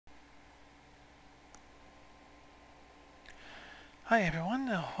Hi everyone,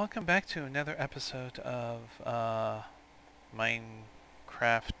 welcome back to another episode of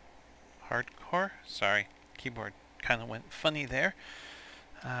Minecraft Hardcore. Sorry, keyboard kind of went funny there.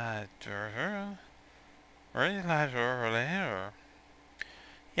 Yeah,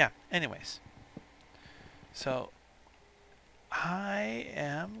 anyways. So, I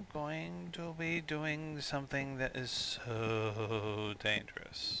am going to be doing something that is so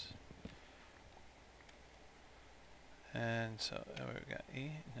dangerous. And so, we got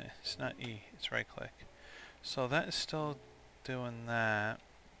E. No, it's not E, it's right click. So that is still doing that.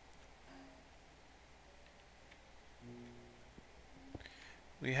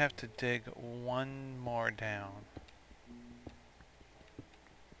 We have to dig one more down.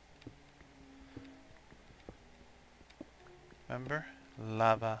 Remember?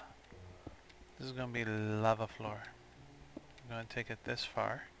 Lava. This is going to be lava floor. I'm going to take it this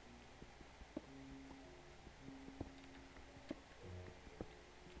far.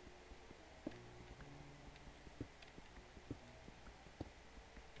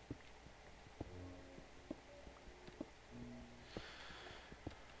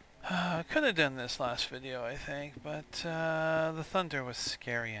 I could have done this last video, I think, but the thunder was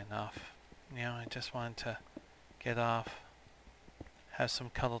scary enough. You know, I just wanted to get off, have some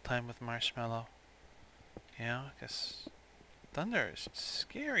cuddle time with Marshmallow. You know, because thunder is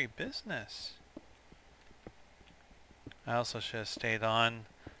scary business. I also should have stayed on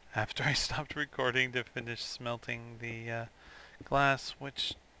after I stopped recording to finish smelting the glass,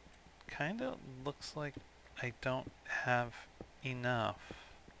 which kind of looks like I don't have enough.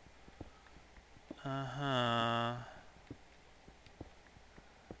 Uh-huh.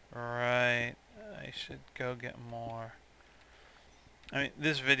 Right. I should go get more. I mean,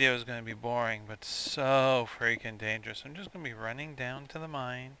 this video is going to be boring, but so freaking dangerous. I'm just going to be running down to the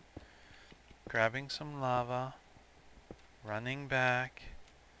mine, grabbing some lava, running back,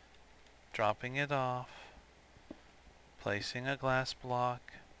 dropping it off, placing a glass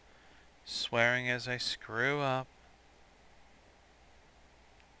block, swearing as I screw up.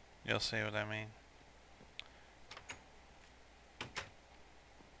 You'll see what I mean.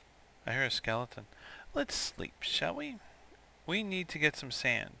 I hear a skeleton. Let's sleep, shall we? We need to get some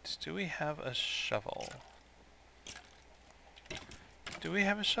sand. Do we have a shovel? Do we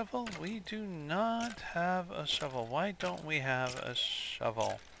have a shovel? We do not have a shovel. Why don't we have a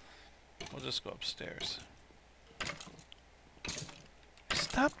shovel? We'll just go upstairs.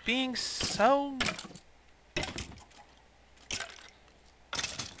 Stop being so...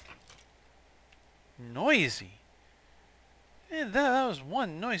 noisy. Yeah, that was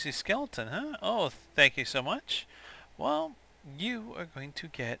one noisy skeleton, huh? Oh, thank you so much. Well, you are going to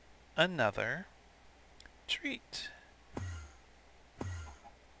get another treat.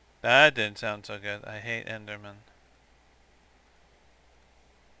 That didn't sound so good. I hate Enderman.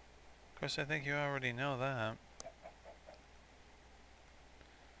 Of course, I think you already know that.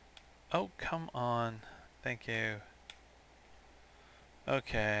 Oh, come on. Thank you.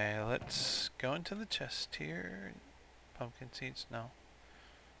 Okay, let's go into the chest here. Pumpkin seeds? No.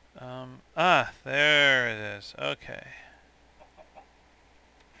 There it is. Okay.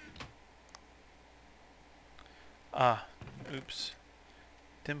 Oops.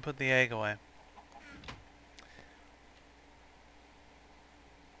 Didn't put the egg away.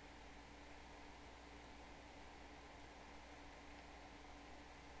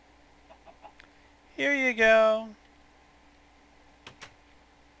 Here you go.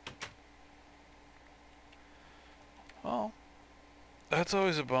 Well, that's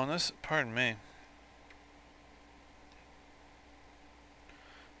always a bonus. Pardon me.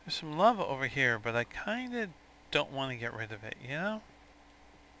 There's some lava over here, but I kind of don't want to get rid of it, you know?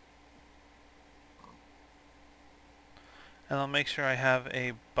 And I'll make sure I have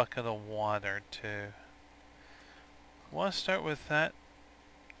a bucket of water, too. Want to start with that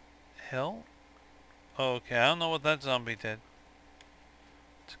hill? Okay, I don't know what that zombie did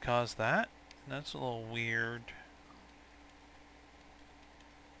to cause that. That's a little weird.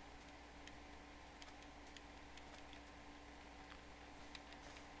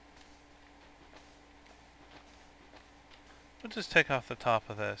 We'll just take off the top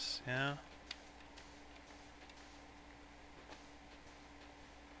of this, yeah?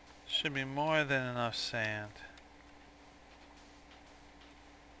 Should be more than enough sand.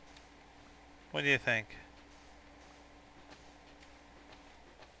 What do you think?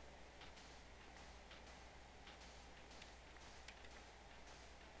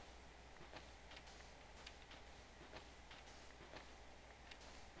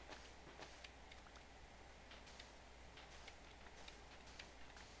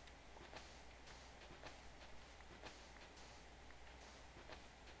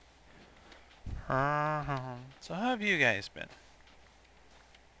 So how have you guys been?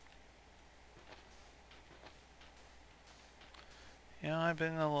 You know, I've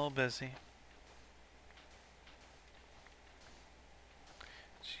been a little busy.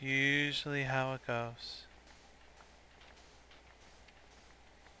 It's usually how it goes.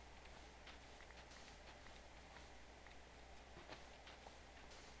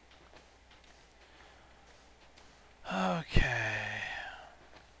 Okay.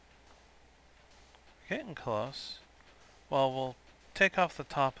 Getting close. Well, we'll take off the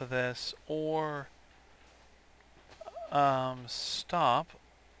top of this or stop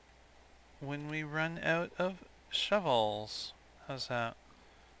when we run out of shovels. How's that?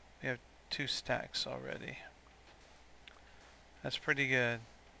 We have 2 stacks already. That's pretty good.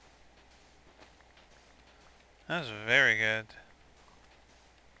 That's very good.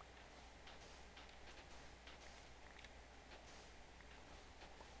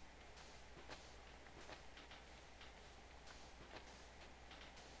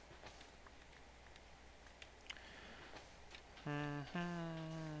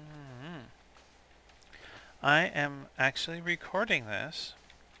 I am actually recording this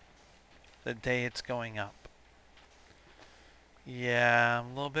the day it's going up. Yeah,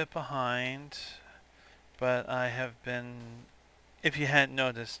 I'm a little bit behind, but I have been, if you hadn't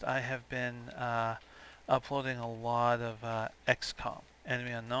noticed, I have been uploading a lot of XCOM,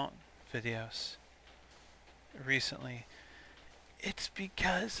 Enemy Unknown videos recently. It's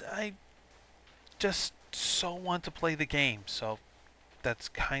because I just so want to play the game, so that's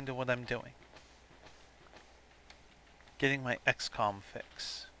kind of what I'm doing. Getting my XCOM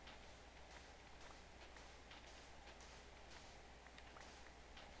fix.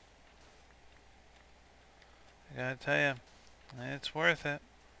 I gotta tell you, it's worth it.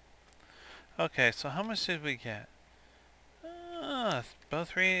 Okay, so how much did we get? About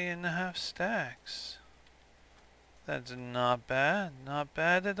 3.5 stacks. That's not bad. Not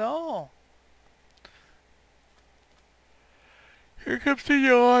bad at all. Here comes the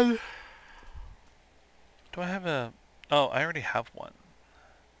yawn. Do I have a... Oh, I already have one.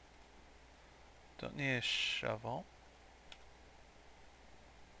 Don't need a shovel.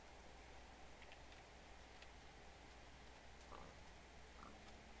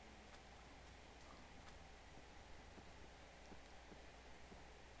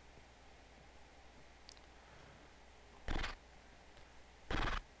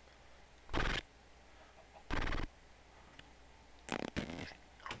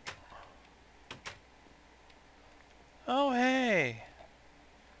 Oh, hey!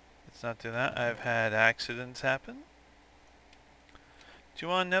 Let's not do that. I've had accidents happen. Do you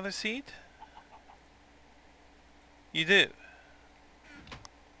want another seed? You do?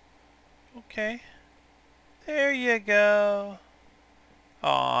 Okay. There you go.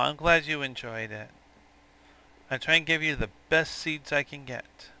 Aw, I'm glad you enjoyed it. I try and give you the best seeds I can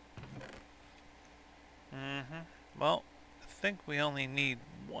get. Well, I think we only need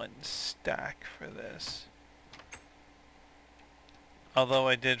 1 stack for this. Although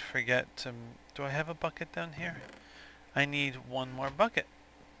I did forget to... Do I have a bucket down here? I need 1 more bucket.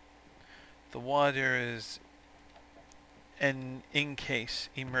 The water is an in-case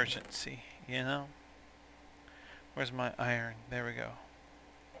emergency, you know? Where's my iron? There we go.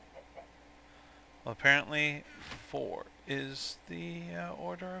 Well, apparently 4 is the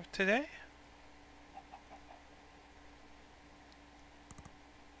order of today.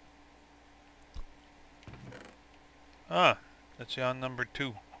 Ah, that's yawn number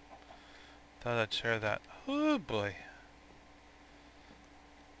 2. Thought I'd share that. Oh boy.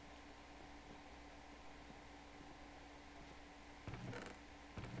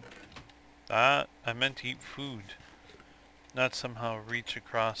 I meant to eat food, not somehow reach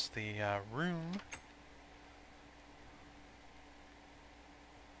across the room.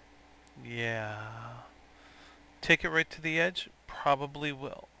 Yeah. Take it right to the edge? Probably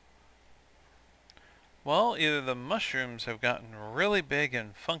will. Well, either the mushrooms have gotten really big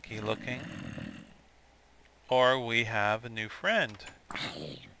and funky looking, or we have a new friend.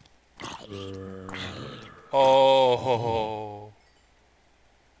 Oh.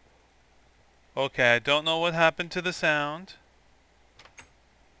 Okay, I don't know what happened to the sound.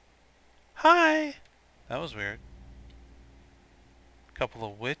 Hi! That was weird. Couple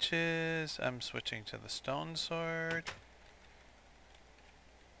of witches. I'm switching to the stone sword.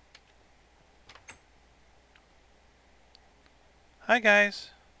 Hi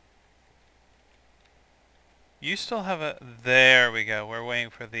guys. You still have a... There we go. We're waiting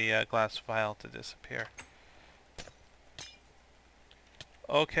for the glass vial to disappear.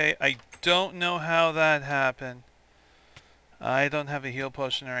 Okay, I don't know how that happened. I don't have a heal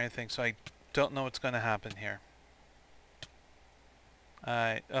potion or anything, so don't know what's going to happen here.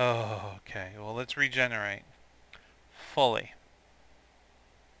 Oh, okay. Well, let's regenerate. Fully.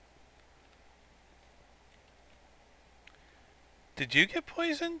 Did you get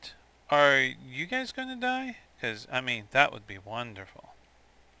poisoned? Are you guys going to die? Because, I mean, that would be wonderful.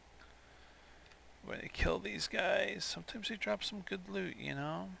 When they kill these guys, sometimes they drop some good loot, you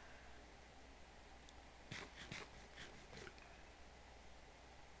know?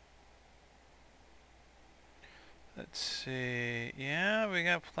 Let's see. Yeah, we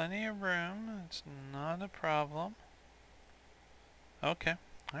got plenty of room. It's not a problem. Okay.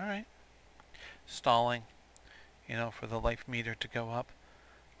 Alright. Stalling. You know, for the life meter to go up.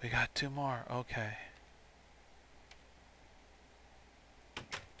 We got 2 more. Okay.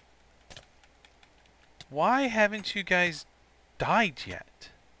 Why haven't you guys died yet?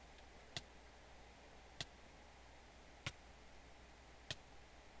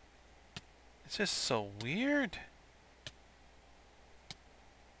 It's just so weird.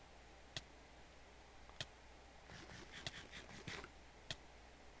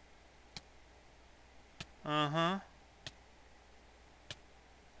 Uh-huh.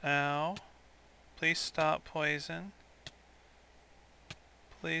 Ow. Please stop, poison.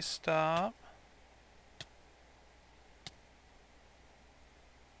 Please stop.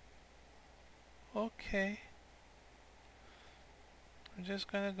 Okay. I'm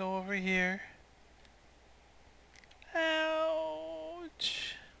just gonna go over here.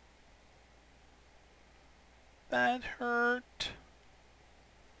 Ouch. That hurt.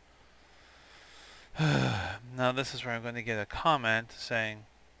 Now this is where I'm going to get a comment saying,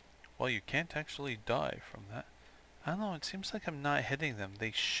 well, you can't actually die from that. I don't know, it seems like I'm not hitting them.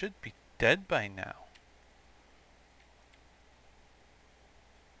 They should be dead by now.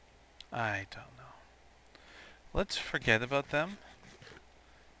 I don't know. Let's forget about them.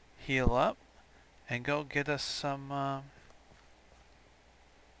 Heal up. And go get us some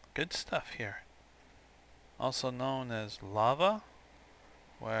good stuff here. Also known as lava.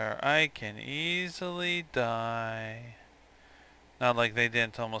 Where I can easily die. Not like they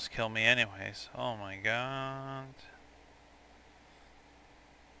didn't almost kill me anyways. Oh my god.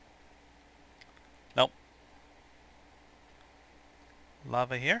 Nope.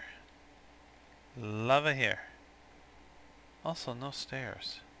 Lava here. Lava here. Also no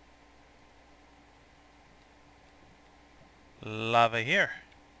stairs. Lava here.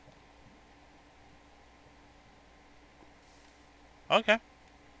 Okay.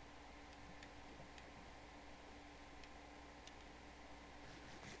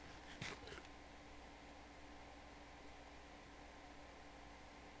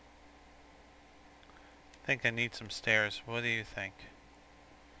 I think I need some stairs. What do you think?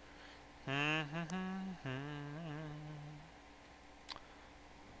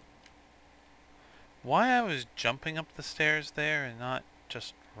 Why I was jumping up the stairs there and not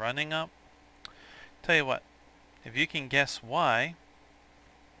just running up? Tell you what, if you can guess why,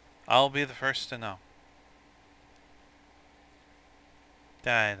 I'll be the first to know.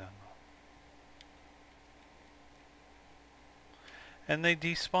 I don't know. And they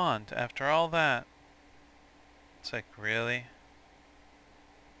despawned after all that. It's like, really?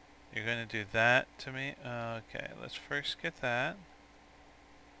 You're gonna do that to me? Okay, let's first get that.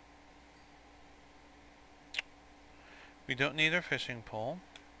 We don't need our fishing pole.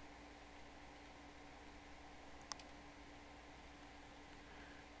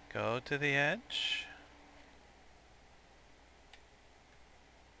 Go to the edge.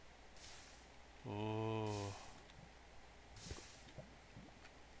 Ooh.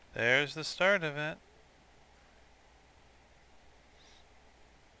 There's the start of it.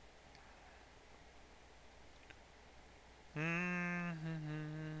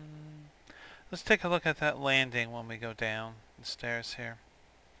 Let's take a look at that landing when we go down the stairs here.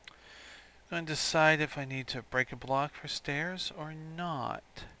 I'm going to decide if I need to break a block for stairs or not.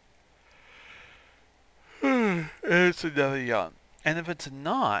 It's another yawn. And if it's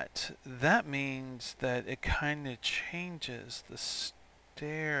not, that means that it kind of changes the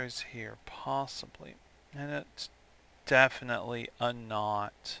stairs here, possibly. And it's definitely a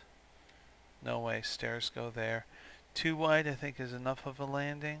not. No way stairs go there. Too wide, I think, is enough of a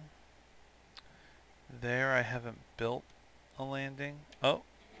landing. There, I haven't built a landing. Oh,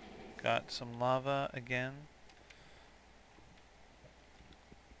 got some lava again.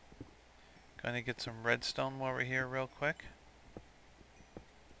 Gonna get some redstone while we're here real quick.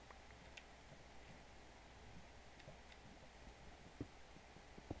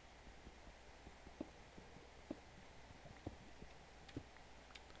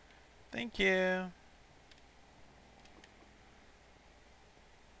 Thank you.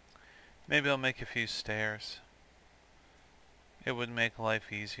 Maybe I'll make a few stairs. It would make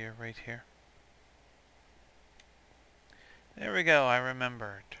life easier right here. There we go, I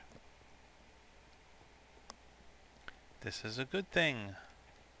remembered. This is a good thing.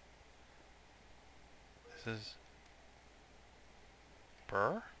 This is...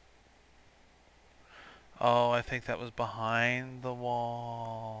 Burr? Oh, I think that was behind the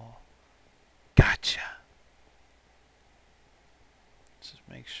wall. Gotcha! Let's just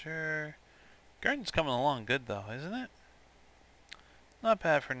make sure. Garden's coming along good though, isn't it? Not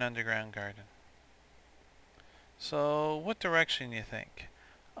bad for an underground garden. So, what direction you think?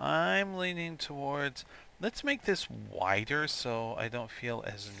 I'm leaning towards... Let's make this wider so I don't feel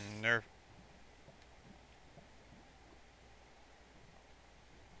as nervous.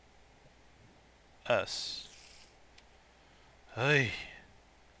 Hey,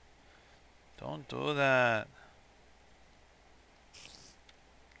 don't do that.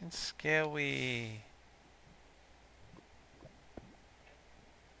 It's scary.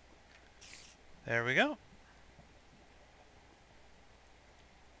 There we go.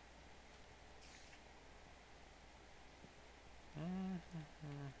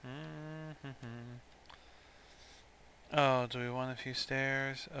 Oh, do we want a few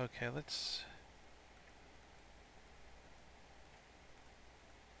stairs? Okay, let's...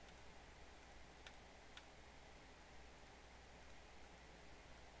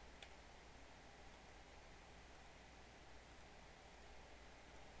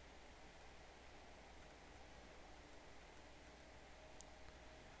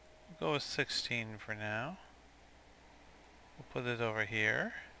 We'll go with 16 for now. We'll put it over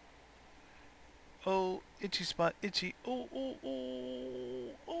here. Oh, itchy spot, itchy. Oh, oh, oh.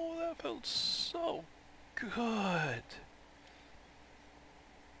 Oh, that felt so good.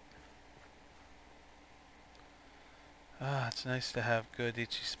 Ah, it's nice to have good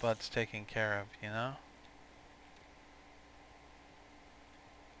itchy spots taken care of, you know?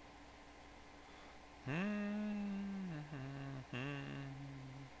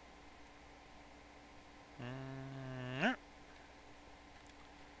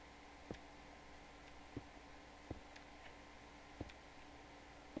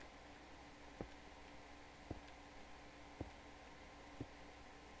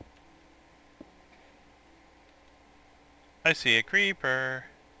 I see a creeper.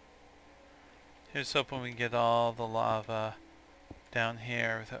 Here's hoping we can get all the lava down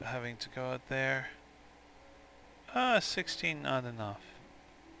here without having to go out there. 16 not enough.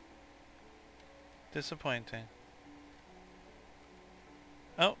 Disappointing.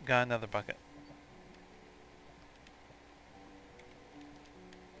 Oh, got another bucket.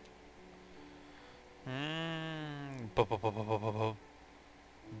 Bum bum bum bum bum bum bum.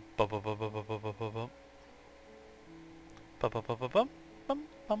 Bum bum bum bum bum bum bum bum bum. Bum bum bum bum bum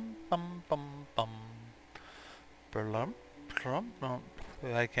bum bum bum bum bum. Blum blum blum.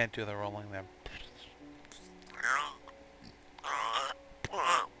 I can't do the rolling there.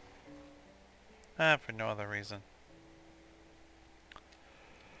 For no other reason.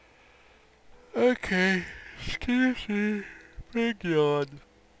 Okay, excuse me. Big yawn.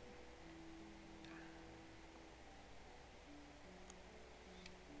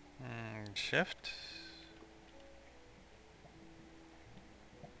 Shift.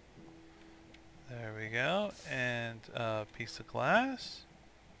 There we go. And a piece of glass.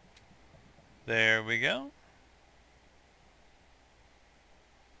 There we go.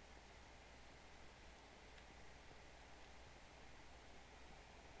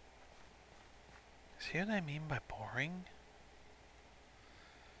 See what I mean by boring?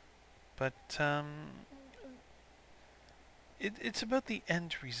 But, it's about the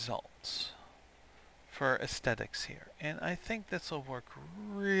end results for aesthetics here. And I think this will work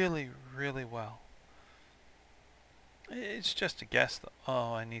really, really well. It's just a guess though.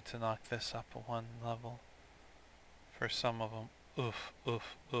 Oh, I need to knock this up one level for some of them. Oof,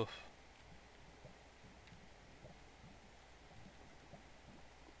 oof, oof.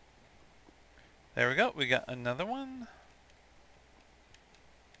 There we go. We got another one.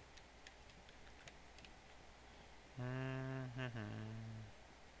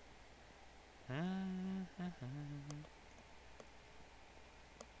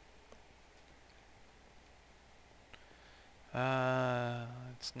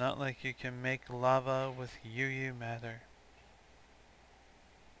 It's not like you can make lava with UU matter.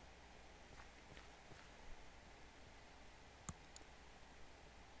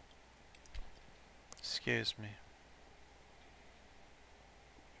 Excuse me.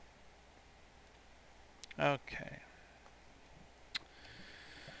 Okay.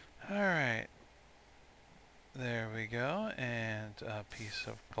 Alright. There we go. And and a piece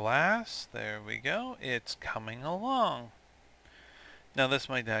of glass. There we go. It's coming along. Now this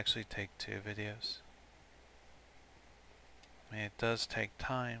might actually take 2 videos. I mean, it does take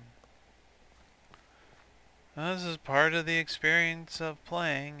time. Now, this is part of the experience of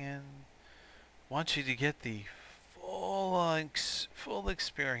playing, and I want you to get the full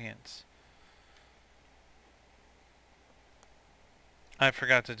experience. I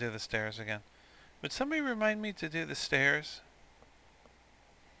forgot to do the stairs again. Would somebody remind me to do the stairs?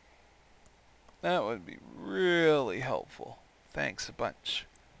 That would be really helpful. Thanks a bunch.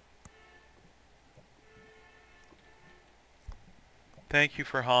 Thank you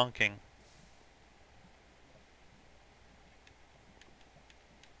for honking.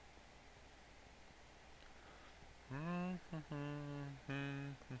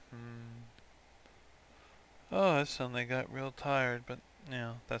 Oh, I suddenly got real tired, but you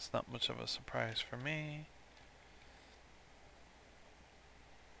know, that's not much of a surprise for me.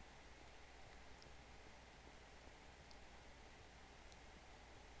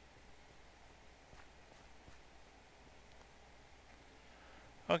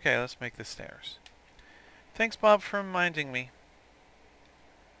 Okay, let's make the stairs. Thanks, Bob, for reminding me.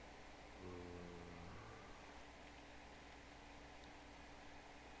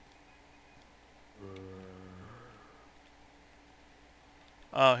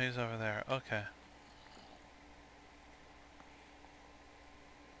 Oh, he's over there. Okay.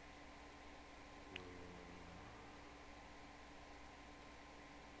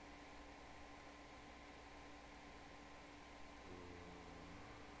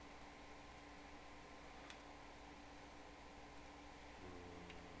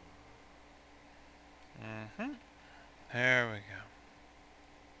 There we go.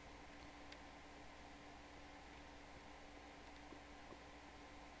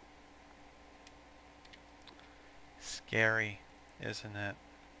 Scary, isn't it?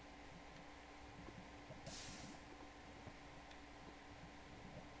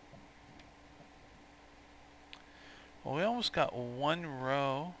 Well, we almost got 1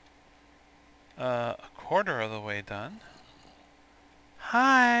 row, a quarter of the way done.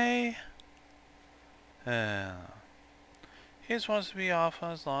 Hi! He just wants to be off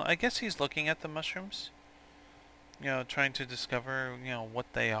on his lawn. I guess he's looking at the mushrooms. You know, trying to discover, you know,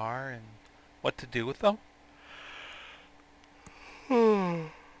 what they are and what to do with them.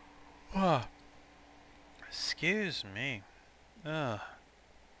 Excuse me. Ugh.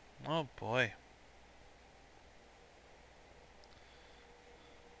 Oh boy.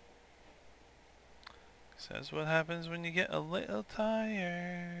 Says what happens when you get a little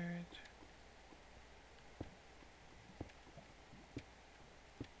tired.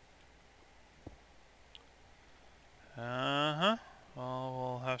 Uh-huh. Well,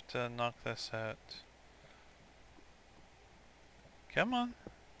 we'll have to knock this out. Come on.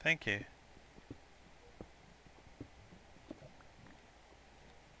 Thank you.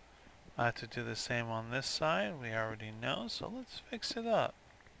 I have to do the same on this side. We already know, so let's fix it up.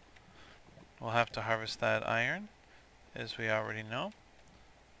 We'll have to harvest that iron, as we already know.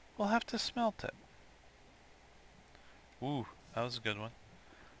 We'll have to smelt it. Ooh, that was a good one.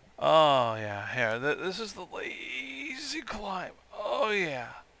 Oh, yeah, here. This is the lazy climb. Oh, yeah.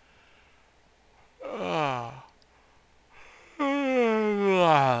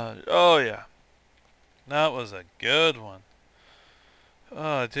 Oh, yeah. That was a good one.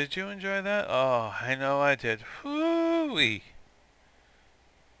 Oh, did you enjoy that? Oh, I know I did. Whoo-wee.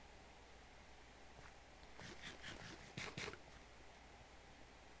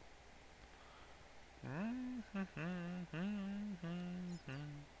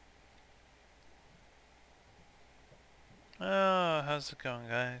 Oh, how's it going,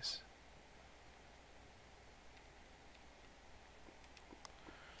 guys?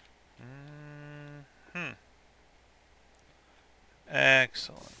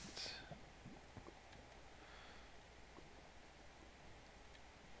 Excellent.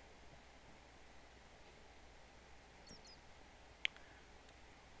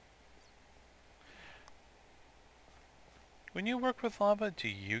 When you work with lava, do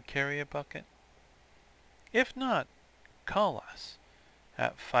you carry a bucket? If not, call us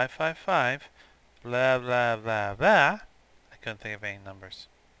at 555 blah blah blah blah. I couldn't think of any numbers.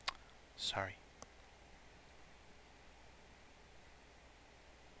 Sorry.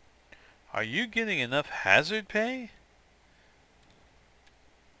 Are you getting enough hazard pay?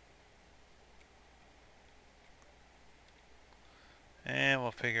 And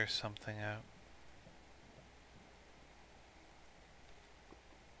we'll figure something out.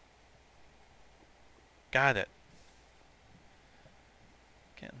 Got it.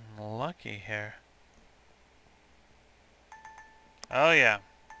 Getting lucky here. Oh yeah.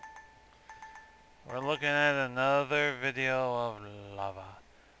 We're looking at another video of lava.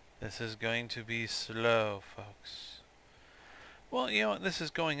 This is going to be slow, folks. Well, you know, this is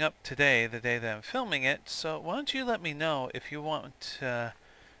going up today, the day that I'm filming it, so why don't you let me know if you want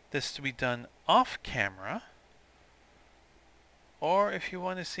this to be done off camera, or if you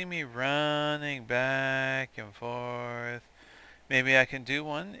want to see me running back and forth. Maybe I can do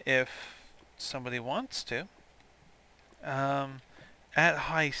one if somebody wants to. At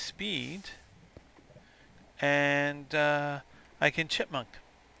high speed, and I can chipmunk.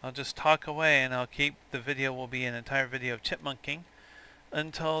 I'll just talk away and I'll keep the video will be an entire video of chipmunking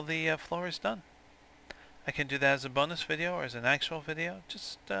until the floor is done. I can do that as a bonus video or as an actual video.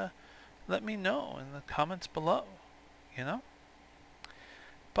 Just let me know in the comments below, you know?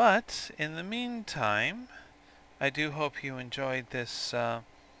 But in the meantime, I do hope you enjoyed this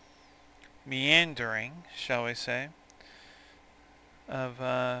meandering, shall we say, of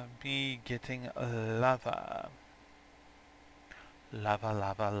me getting lava. Lava,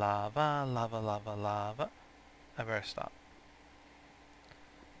 lava, lava, lava, lava, lava. I better stop.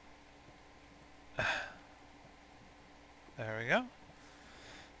 There we go.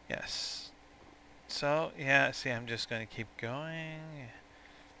 Yes. So, yeah, see, I'm just going to keep going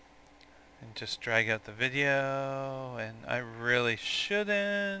and just drag out the video, and I really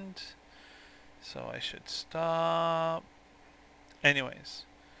shouldn't, so I should stop. Anyways,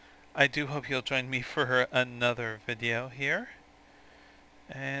 I do hope you'll join me for another video here,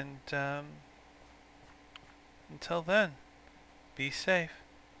 and until then, be safe.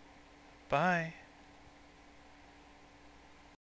 Bye.